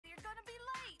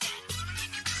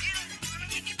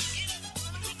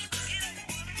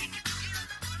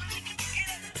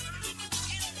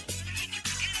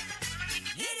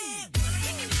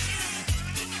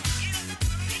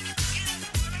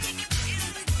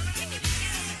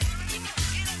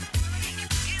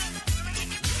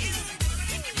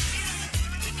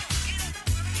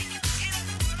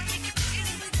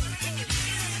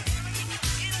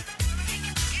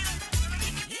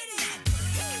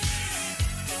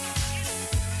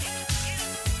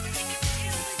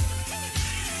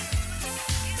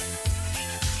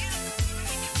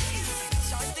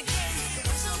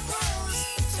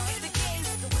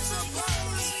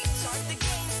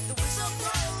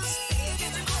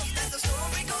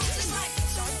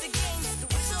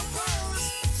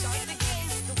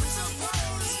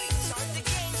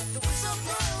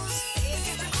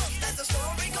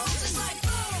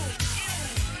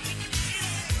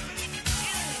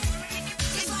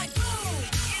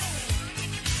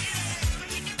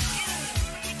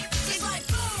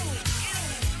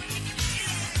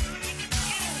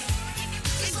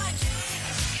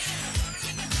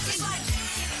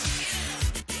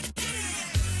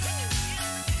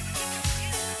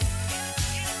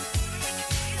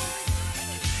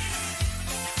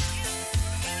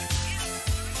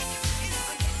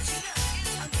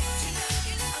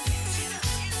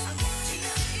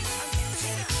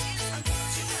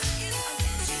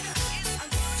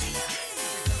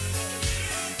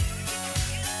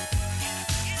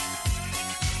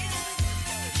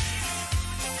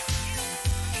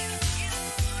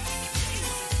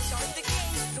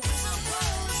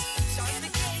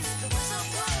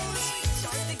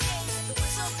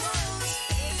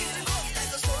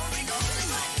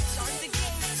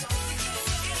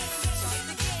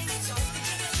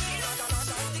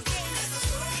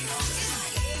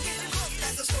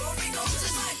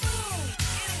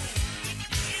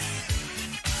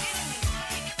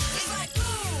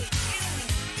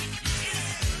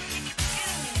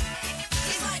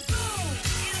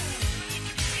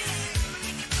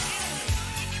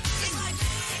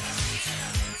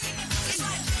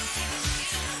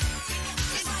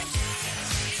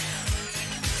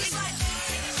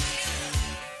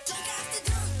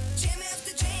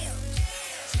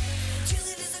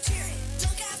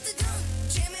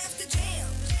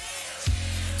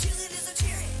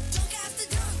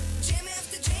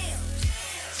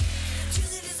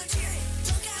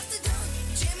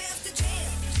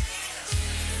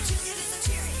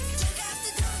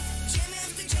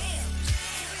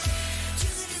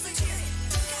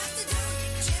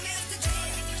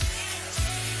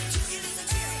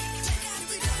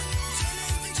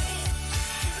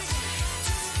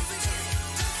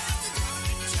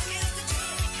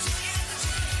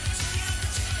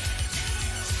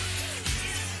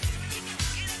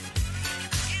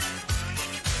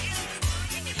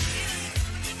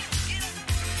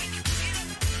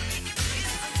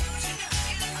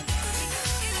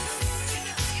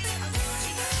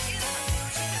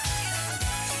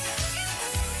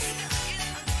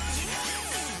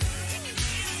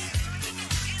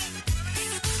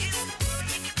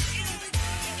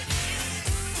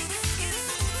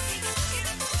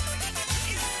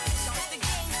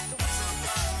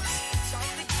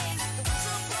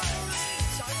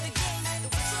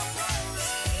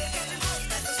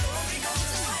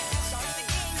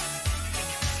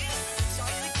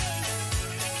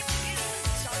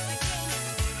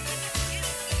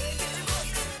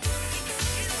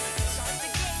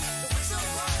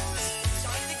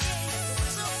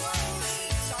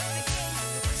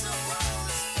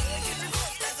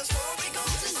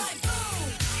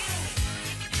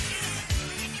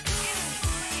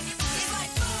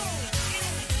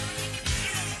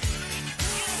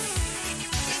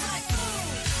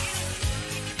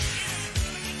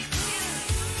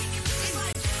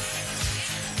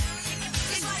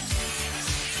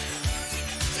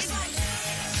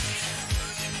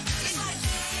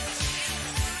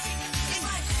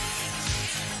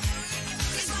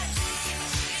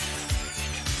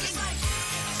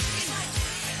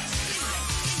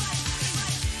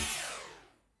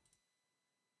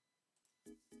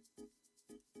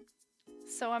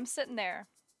So I'm sitting there,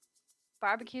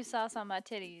 barbecue sauce on my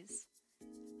titties,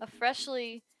 a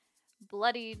freshly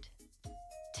bloodied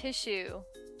tissue,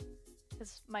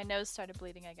 because my nose started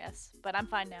bleeding, I guess, but I'm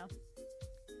fine now.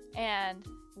 And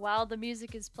while the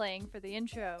music is playing for the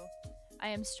intro, I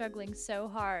am struggling so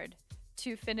hard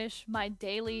to finish my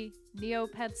daily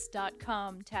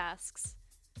neopets.com tasks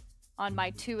on my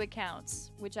 2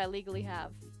 accounts, which I legally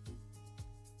have.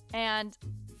 And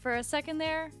for a second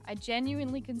there, I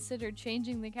genuinely considered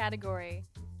changing the category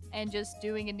and just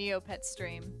doing a Neopet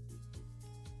stream.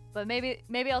 But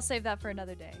maybe I'll save that for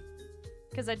another day,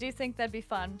 because I do think that'd be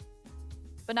fun,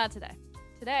 but not today.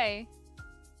 Today,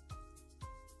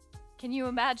 can you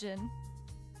imagine?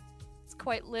 It's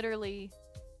quite literally,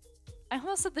 I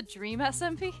almost said the Dream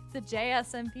SMP, the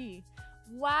JSMP.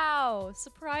 Wow,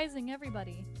 surprising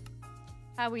everybody.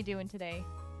 How we doing today?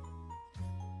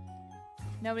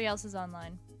 Nobody else is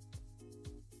online.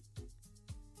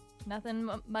 Nothing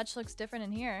much looks different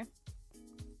in here.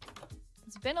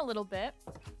 It's been a little bit.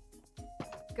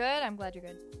 Good, I'm glad you're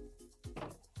good.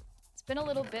 It's been a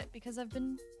little bit because I've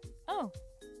been... Oh.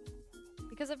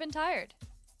 Because I've been tired.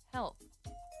 Help.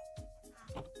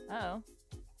 Uh-oh.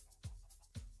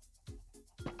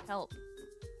 Help.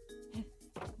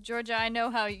 Georgia, I know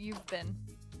how you've been.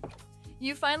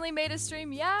 You finally made a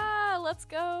stream? Yeah, let's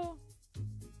go.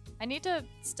 I need to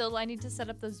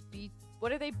set up those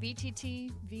what are they,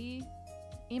 BTTV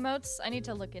emotes? I need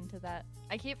to look into that.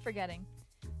 I keep forgetting.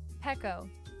 Pecco.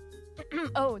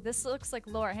 Oh, this looks like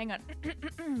lore. Hang on.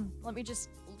 Let me just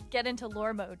get into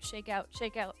lore mode. Shake out,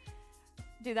 shake out.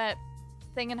 Do that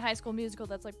thing in High School Musical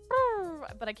that's like,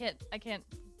 but I can't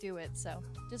do it, so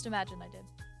just imagine I did.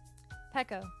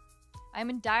 Pecco.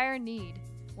 I'm in dire need.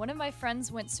 One of my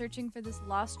friends went searching for this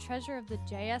lost treasure of the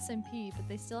JSMP, but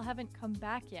they still haven't come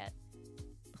back yet.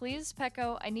 Please,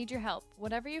 Pecco, I need your help.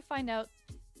 Whatever you find out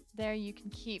there, you can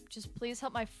keep. Just please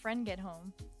help my friend get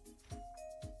home.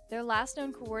 Their last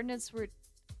known coordinates were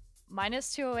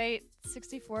 -208,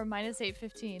 64,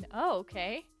 -815. Oh,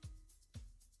 okay.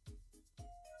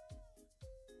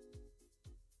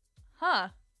 Huh.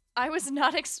 I was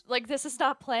not like, this is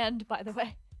not planned, by the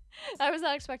way. I was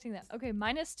not expecting that. Okay,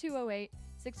 -208,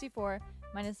 64,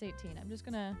 -18. I'm just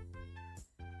gonna...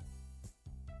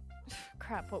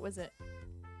 Crap, what was it?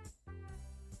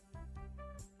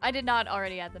 I did not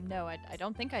already add them. No, I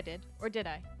don't think I did. Or did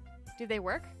I? Do they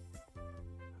work?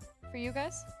 For you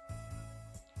guys?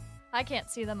 I can't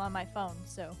see them on my phone,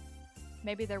 so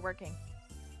maybe they're working.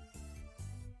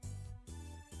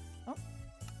 Oh.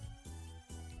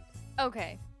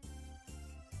 Okay.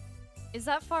 Is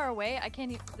that far away? I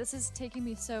can't even... This is taking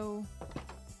me so...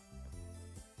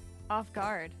 off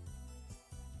guard.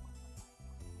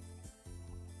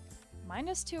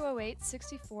 -208,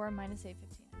 64, -815.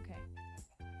 Okay.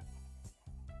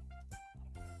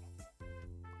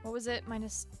 What was it?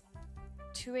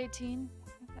 -218,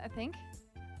 I think?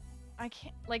 I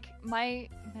can't... Like, my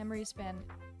memory span...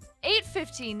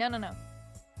 815! No, no, no.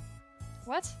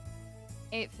 What?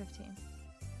 815.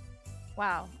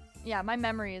 Wow. Yeah, my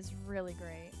memory is really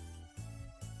great.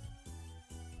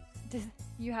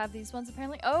 You have these ones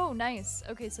apparently? Oh, nice.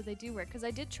 Okay, so they do work. Because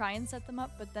I did try and set them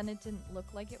up, but then it didn't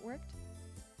look like it worked.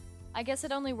 I guess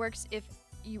it only works if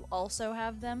you also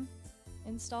have them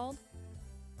installed.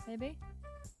 Maybe?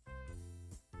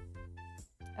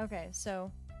 Okay,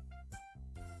 so...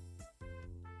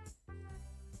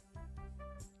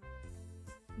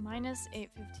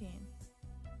 -815.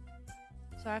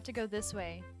 So I have to go this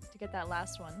way to get that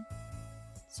last one.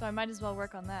 So I might as well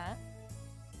work on that.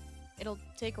 It'll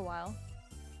take a while.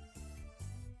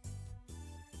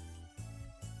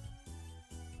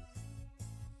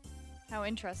 How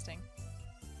interesting.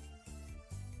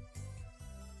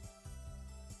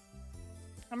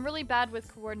 I'm really bad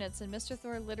with coordinates, and Mr.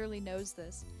 Thor literally knows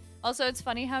this. Also, it's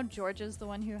funny how Georgia's the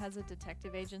one who has a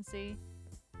detective agency,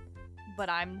 but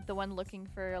I'm the one looking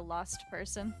for a lost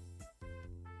person.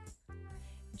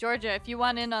 Georgia, if you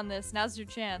want in on this, now's your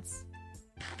chance.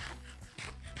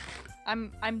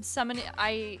 I'm summoning...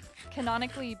 I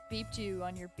canonically beeped you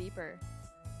on your beeper.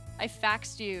 I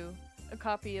faxed you a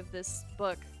copy of this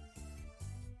book.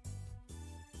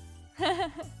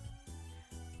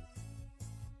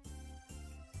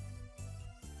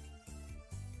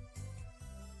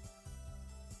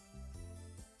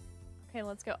 Okay,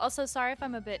 let's go. Also, sorry if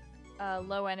I'm a bit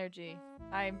low energy.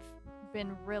 I've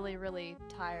been really, really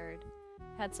tired.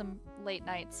 Had some late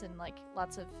nights and like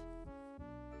lots of,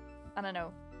 I don't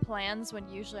know, plans when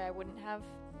usually I wouldn't have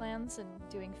plans, and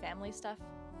doing family stuff,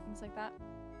 things like that.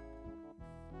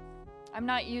 I'm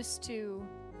not used to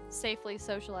safely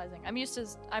socializing. I'm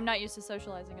not used to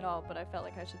socializing at all, but I felt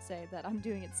like I should say that I'm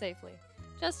doing it safely.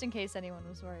 Just in case anyone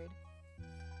was worried.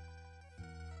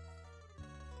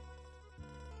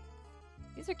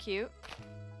 These are cute.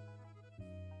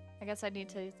 I guess I need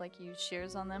to, like, use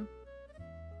shears on them.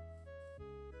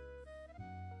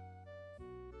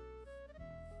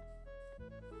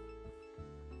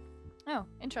 Oh,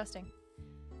 interesting.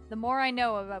 The more I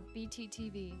know about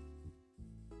BTTV.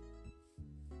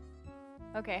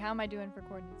 Okay, how am I doing for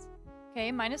coordinates?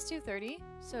 Okay, minus 230,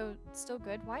 so still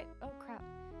good. Why? Oh, crap.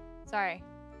 Sorry.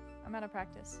 I'm out of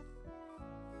practice.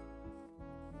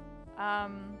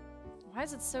 Why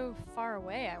is it so far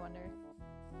away, I wonder?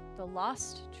 The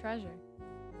lost treasure.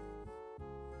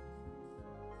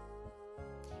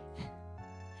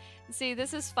 See,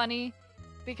 this is funny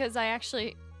because I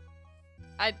actually...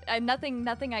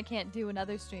 nothing I can't do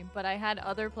another stream, but I had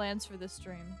other plans for this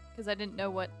stream because I didn't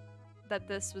know that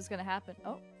this was gonna happen.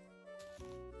 Oh.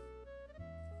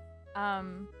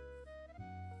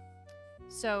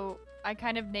 So I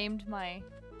kind of named my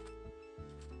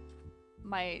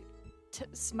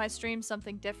stream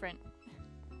something different.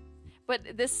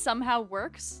 But this somehow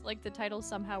works. Like, the title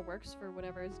somehow works for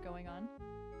whatever is going on.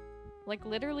 Like,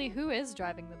 literally, who is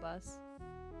driving the bus?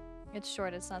 It's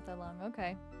short, it's not that long.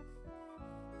 Okay.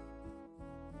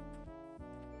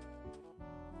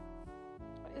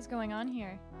 What is going on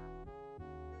here?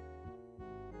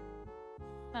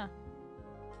 Huh.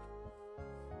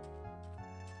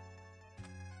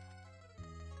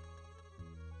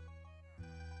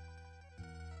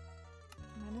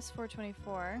 Minus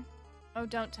 424. Oh,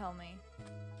 don't tell me.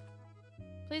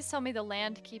 Please tell me the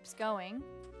land keeps going.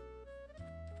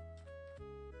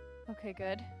 Okay,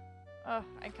 good. Oh,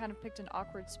 I kind of picked an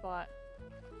awkward spot.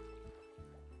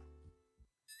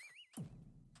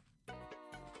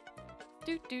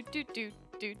 Do.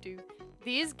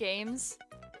 These games,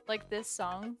 like this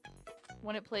song,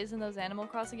 when it plays in those Animal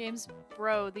Crossing games,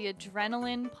 bro, the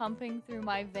adrenaline pumping through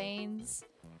my veins,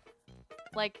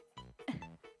 like,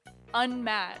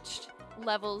 unmatched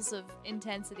levels of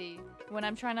intensity when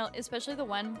I'm trying to, especially the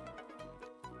one,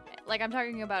 like, I'm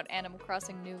talking about Animal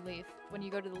Crossing New Leaf, when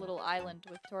you go to the little island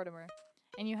with Tortimer,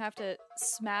 and you have to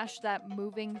smash that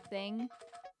moving thing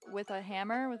with a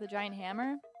hammer, with a giant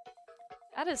hammer.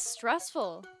 That is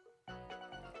stressful.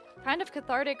 Kind of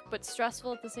cathartic, but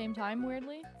stressful at the same time,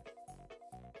 weirdly.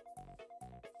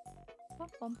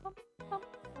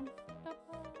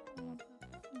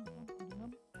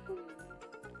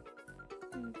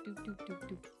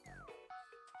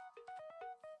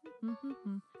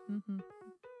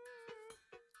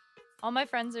 All my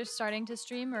friends are starting to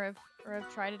stream or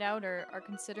have tried it out or are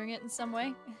considering it in some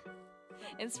way.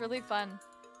 It's really fun.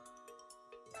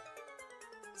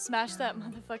 Smash that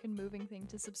motherfucking moving thing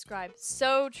to subscribe.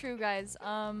 So true, guys.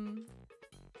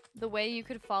 The way you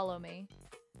could follow me.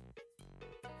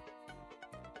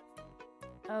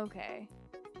 Okay.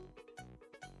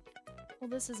 Well,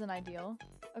 this isn't ideal.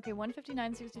 Okay,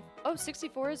 159, 60. Oh,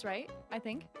 64 is right, I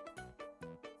think.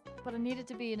 But I need it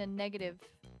to be in a negative.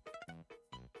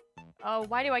 Oh,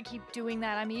 why do I keep doing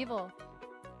that? I'm evil.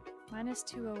 Minus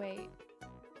 208. 815.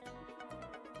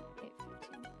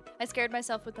 I scared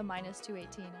myself with the minus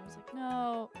 218. I was like,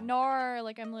 no, nor,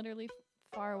 like I'm literally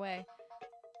far away.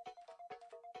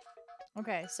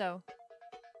 Okay, so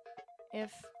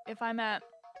if I'm at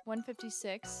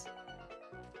 156,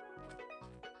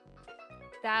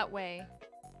 that way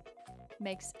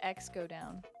makes X go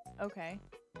down. Okay.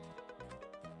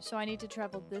 So I need to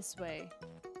travel this way.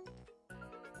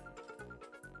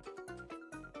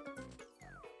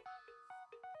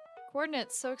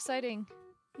 Coordinates, so exciting.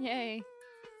 Yay.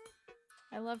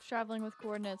 I love traveling with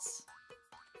coordinates.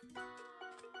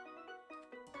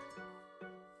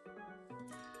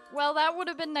 Well, that would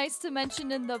have been nice to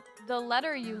mention in the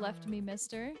letter you left me,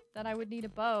 mister, that I would need a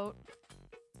boat.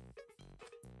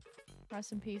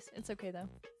 Rest in peace. It's okay, though.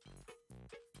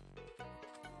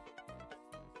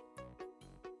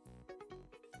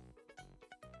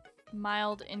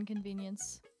 Mild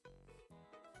inconvenience.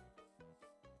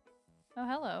 Oh,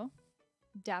 hello.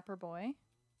 Dapper boy.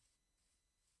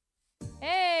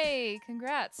 Hey!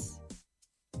 Congrats!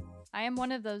 I am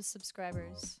one of those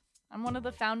subscribers. I'm one of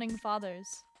the founding fathers.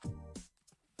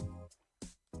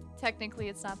 Technically,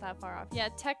 it's not that far off. Yeah,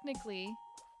 technically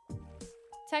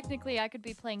I could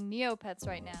be playing Neopets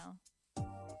right now.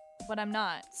 But I'm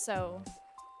not, so...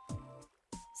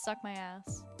 Suck my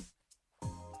ass.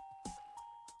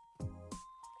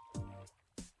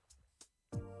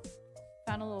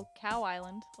 Found a little cow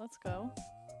island. Let's go.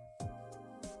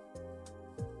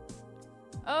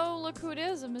 Oh, look who it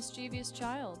is, a mischievous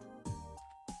child.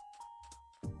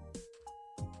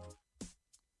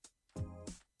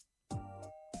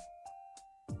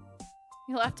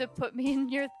 You'll have to put me in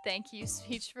your thank you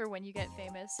speech for when you get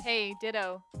famous. Hey,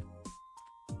 ditto.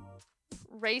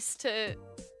 Race to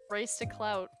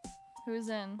clout. Who's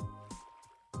in?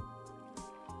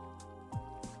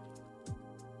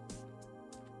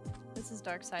 This is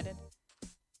dark-sided.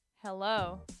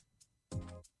 Hello.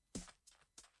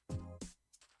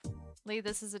 Lee,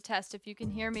 this is a test. If you can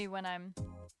hear me when I'm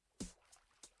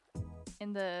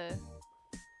in the...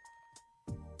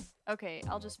 Okay,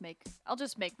 I'll just make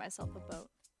myself a boat.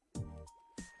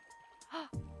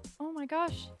 Oh my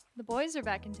gosh, the boys are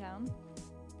back in town.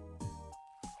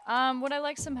 Would I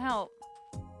like some help?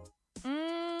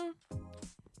 I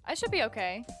should be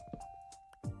okay.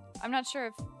 I'm not sure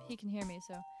if he can hear me,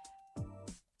 so.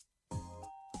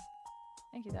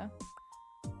 Thank you, though.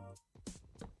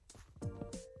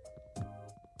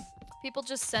 People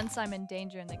just sense I'm in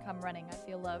danger and they come running. I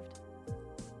feel loved.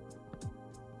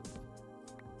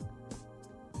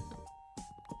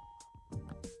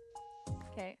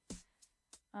 Okay.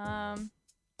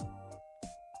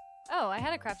 Oh, I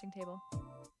had a crafting table.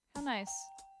 How nice.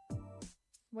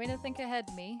 Way to think ahead,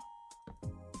 me.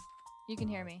 You can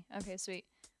hear me. Okay, sweet.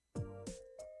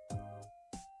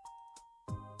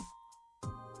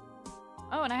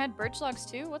 Oh, and I had birch logs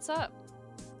too? What's up?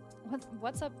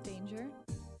 What's up, danger?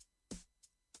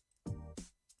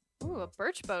 Ooh, a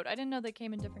birch boat. I didn't know they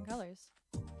came in different colors.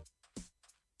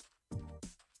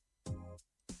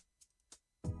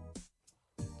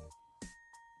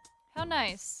 How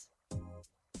nice.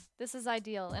 This is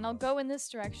ideal. And I'll go in this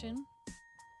direction.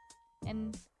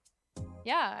 And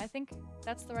yeah, I think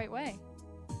that's the right way.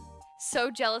 So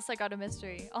jealous I got a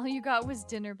mystery. All you got was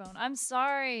dinner bone. I'm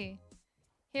sorry.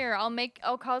 Here,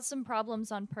 I'll cause some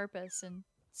problems on purpose and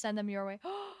send them your way. A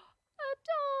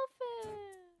dolphin!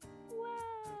 Wow.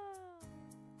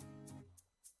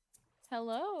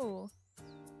 Hello.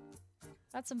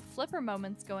 Got some flipper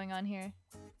moments going on here.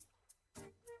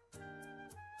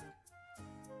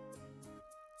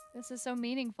 This is so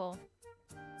meaningful.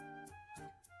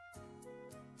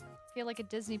 Feel like a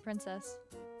Disney princess.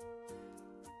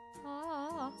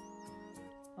 Ah.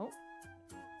 Oh.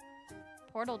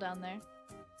 Portal down there.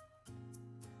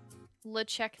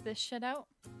 Check this shit out.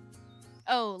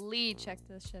 Oh, Lee, check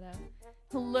this shit out.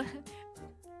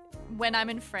 When I'm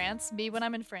in France. Me when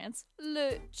I'm in France.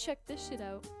 Check this shit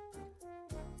out.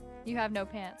 You have no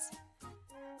pants.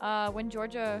 When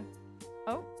Georgia...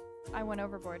 Oh, I went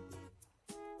overboard.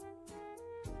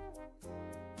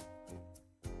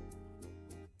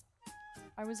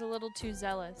 I was a little too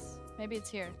zealous. Maybe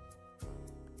it's here.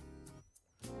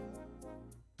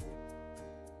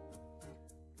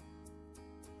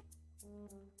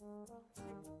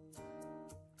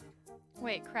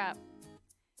 Wait, crap.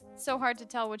 It's so hard to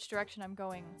tell which direction I'm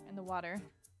going in the water.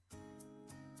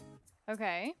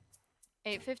 Okay.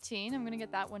 8:15. I'm gonna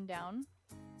get that one down.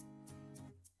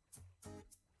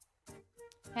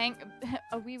 Hang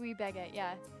a wee baguette,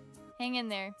 yeah. Hang in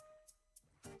there.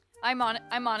 I'm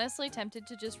honestly tempted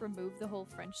to just remove the whole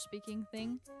French speaking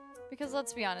thing. Because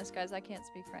let's be honest, guys, I can't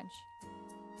speak French.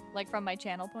 Like, from my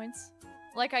channel points.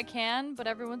 Like, I can, but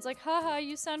everyone's like, haha,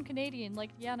 you sound Canadian.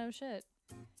 Like, yeah, no shit.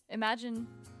 Imagine...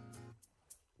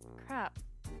 Crap.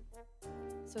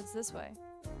 So it's this way.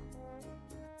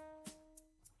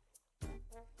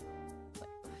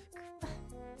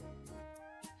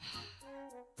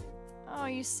 Oh,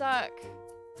 you suck.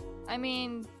 I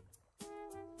mean...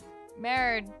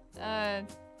 Merde.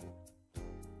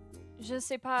 Je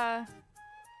sais pas...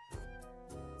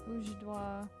 Où je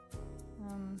dois...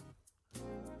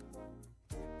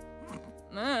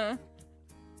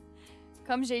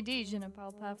 Comme j'ai dit, je ne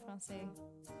parle pas français.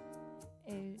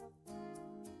 Et...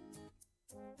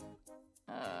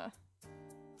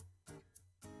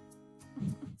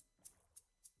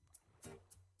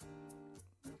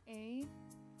 Et...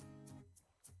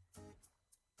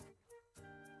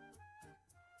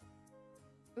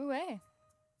 Où est?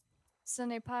 Ce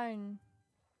n'est pas une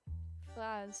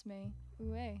phrase, mais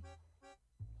où est?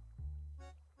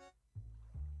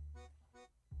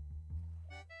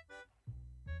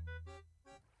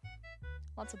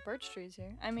 Lots of birch trees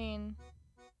here. I mean...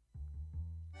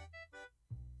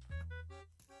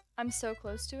 I'm so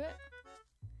close to it.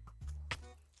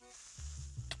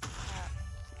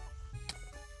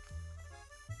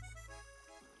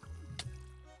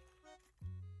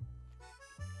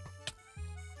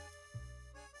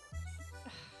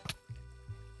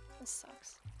 This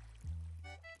sucks.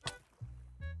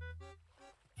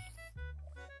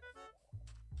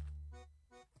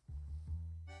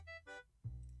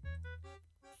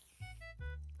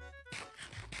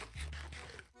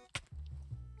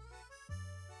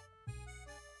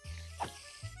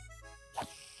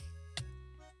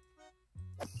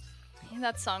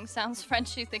 That song sounds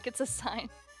French. You think it's a sign?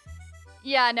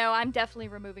 Yeah, no, I'm definitely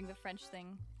removing the French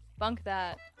thing. Bunk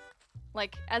that.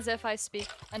 Like, as if I speak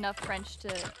enough French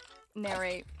to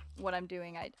narrate what I'm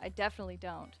doing. I definitely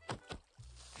don't.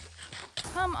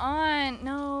 Come on,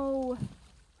 no.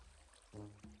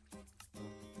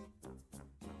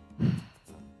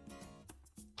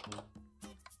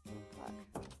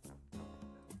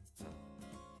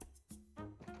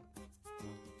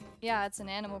 Yeah, it's an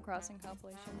Animal Crossing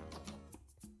compilation.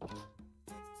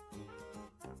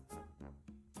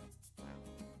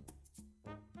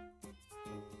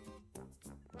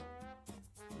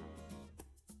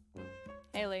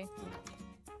 Haley.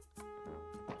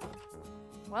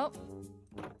 Well,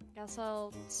 guess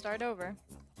I'll start over.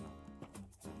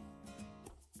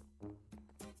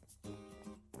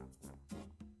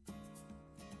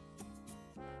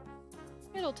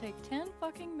 It'll take 10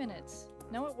 fucking minutes.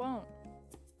 No, it won't.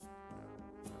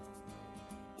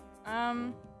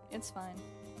 It's fine.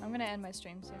 I'm gonna end my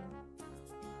stream soon.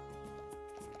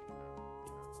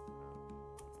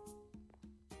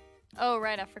 Oh,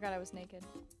 right, I forgot I was naked.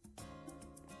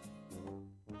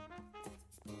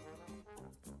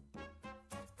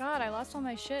 God, I lost all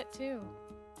my shit, too.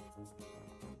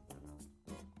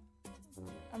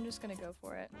 I'm just gonna go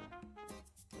for it.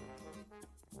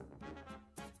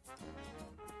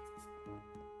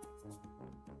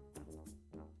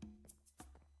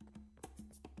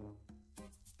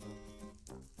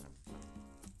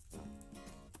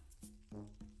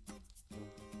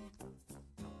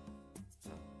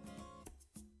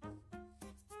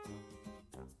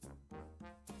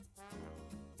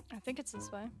 I think it's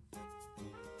this way.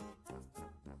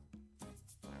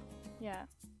 Yeah.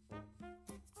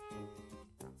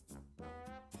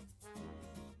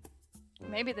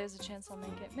 Maybe there's a chance I'll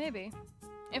make it. Maybe.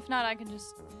 If not, I can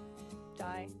just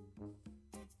die.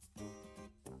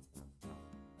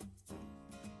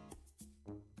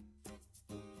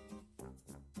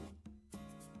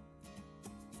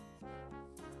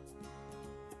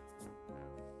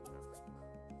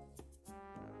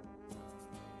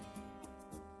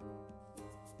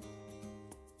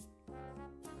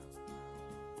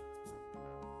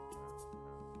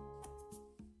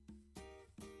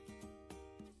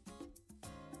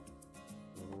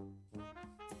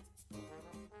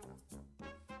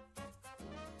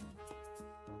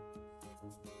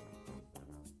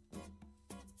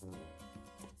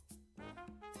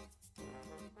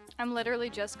 I'm literally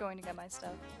just going to get my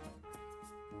stuff.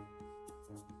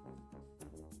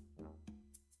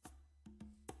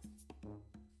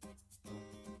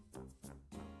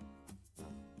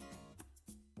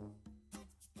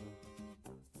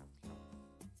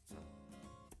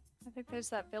 I think there's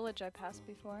that village I passed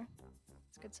before.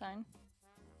 It's a good sign.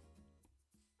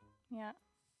 Yeah.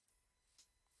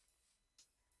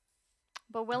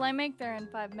 But will I make there in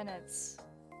 5 minutes?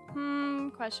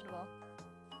 Questionable.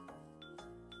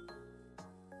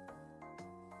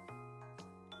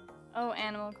 Oh,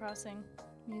 Animal Crossing.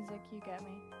 Music, you get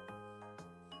me.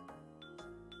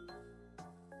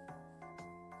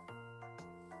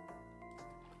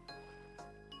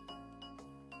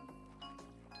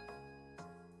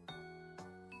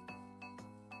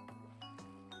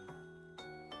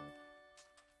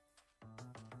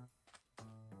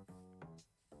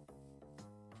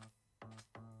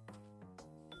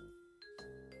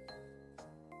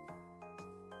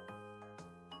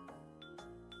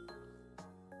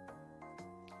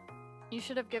 You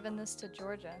should have given this to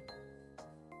Georgia.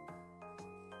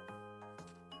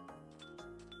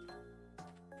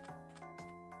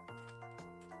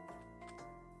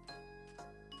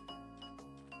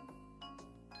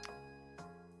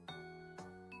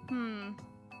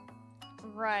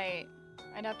 Right.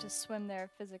 I'd have to swim there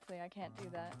physically. I can't do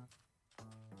that.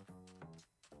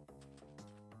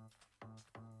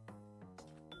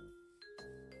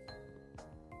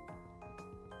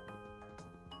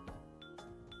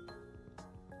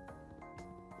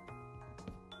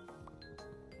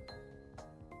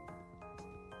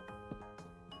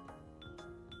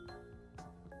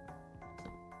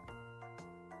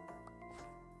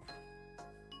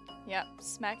 Yep,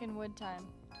 smacking wood time.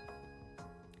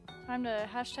 Time to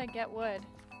hashtag get wood.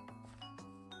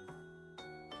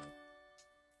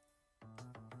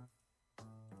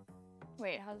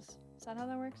 Wait, is that how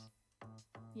that works?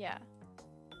 Yeah.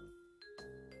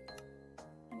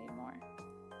 I need more.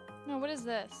 No, what is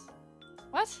this?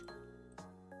 What?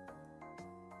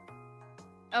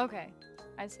 Okay,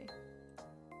 I see.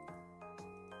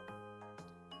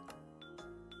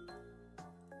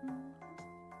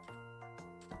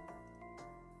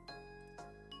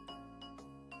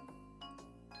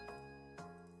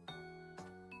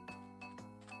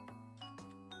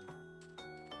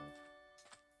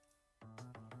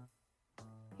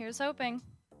 Here's hoping.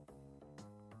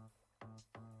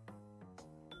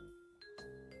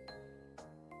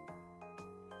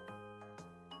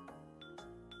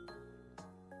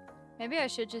 Maybe I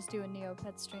should just do a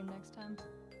Neopet stream next time.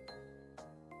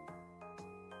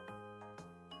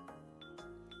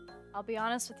 I'll be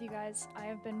honest with you guys, I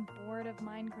have been bored of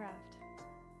Minecraft.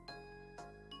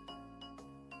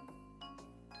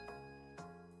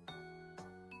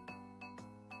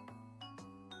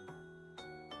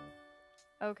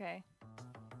 Okay.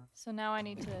 So now I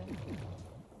need to... What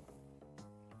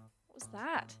was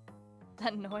that?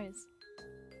 That noise.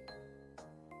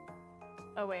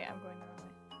 Oh wait, I'm going the wrong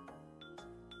way.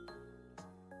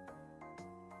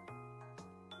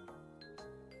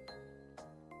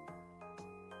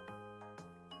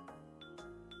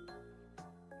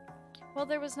 Well,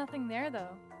 there was nothing there,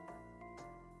 though.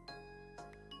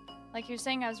 Like you're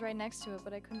saying I was right next to it,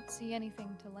 but I couldn't see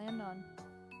anything to land on.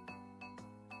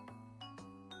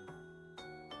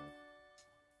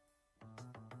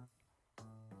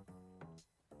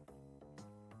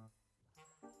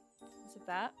 Is it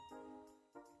that?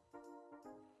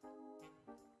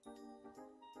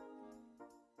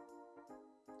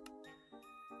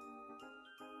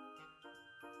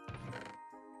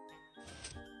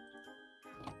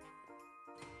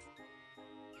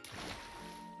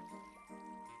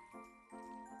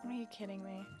 Are you kidding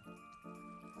me?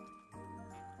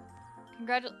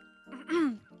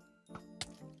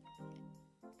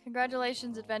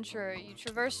 Congratulations, adventurer. You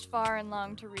traversed far and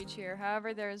long to reach here.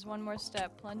 However, there is one more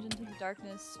step. Plunge into the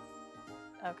darkness.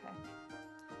 Okay.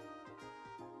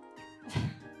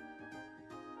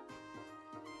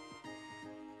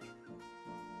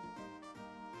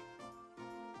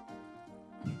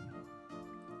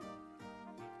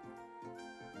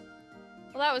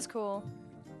 Well, that was cool.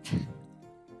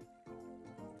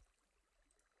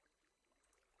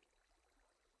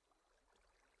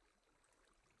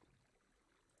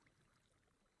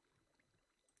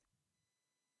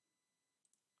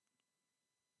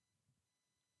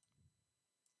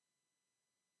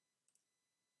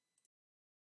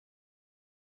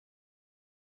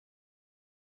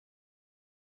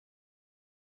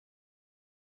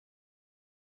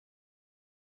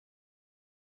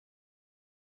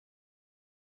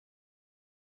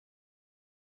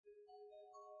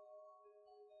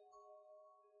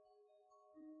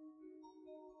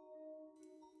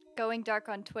 Going dark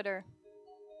on Twitter.